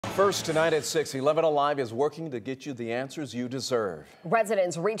First tonight at 6, 11 Alive is working to get you the answers you deserve.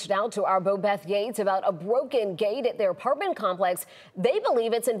 Residents reached out to our Bobeth Yates about a broken gate at their apartment complex. They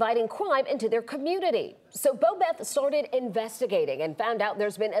believe it's inviting crime into their community. So Bobeth started investigating and found out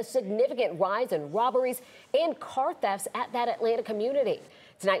there's been a significant rise in robberies and car thefts at that Atlanta community.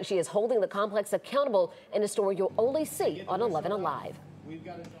 Tonight, she is holding the complex accountable in a story you'll only see on 11 Alive.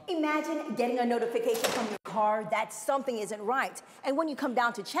 Imagine getting a notification from your car that something isn't right. And when you come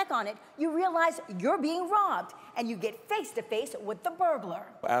down to check on it, you realize you're being robbed and you get face to face with the burglar.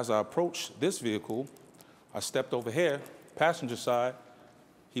 As I approached this vehicle, I stepped over here, passenger side.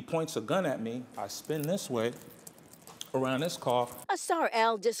 He points a gun at me. I spin this way around this car. Asar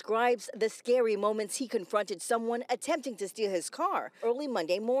L describes the scary moments he confronted someone attempting to steal his car early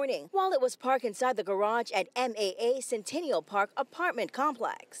Monday morning while it was parked inside the garage at MAA Centennial Park apartment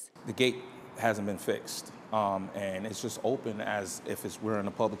complex. The gate hasn't been fixed, and it's just open as if we're in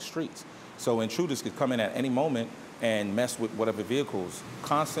the public streets. So intruders could come in at any moment and mess with whatever vehicles.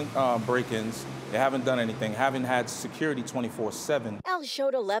 Constant break-ins. They haven't done anything, haven't had security 24/7. L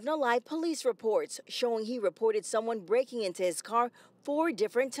showed 11 Alive police reports showing he reported someone breaking into his car 4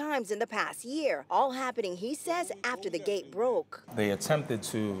 different times in the past year, all happening, he says, after the gate broke. They attempted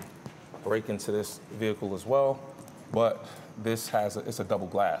to break into this vehicle as well, but this it's a double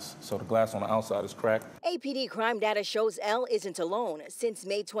glass, so the glass on the outside is cracked. APD crime data shows L isn't alone. Since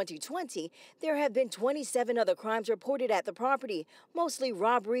May 2020, there have been 27 other crimes reported at the property, mostly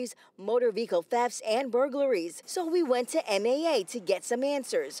robberies, motor vehicle thefts, and burglaries. So we went to MAA to get some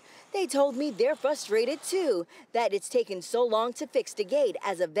answers. They told me they're frustrated too, that it's taken so long to fix the gate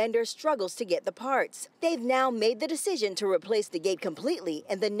as a vendor struggles to get the parts. They've now made the decision to replace the gate completely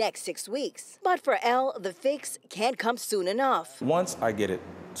in the next 6 weeks. But for L, the fix can't come soon enough. Once I get it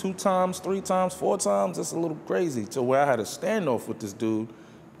 2 times, 3 times, 4 times, it's a little crazy to where I had a standoff with this dude.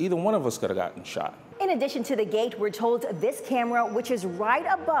 Either one of us could have gotten shot. In addition to the gate, we're told this camera, which is right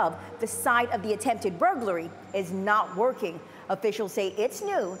above the site of the attempted burglary, is not working. Officials say it's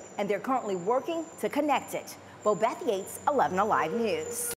new and they're currently working to connect it. Bobeth Yates, 11 Alive News.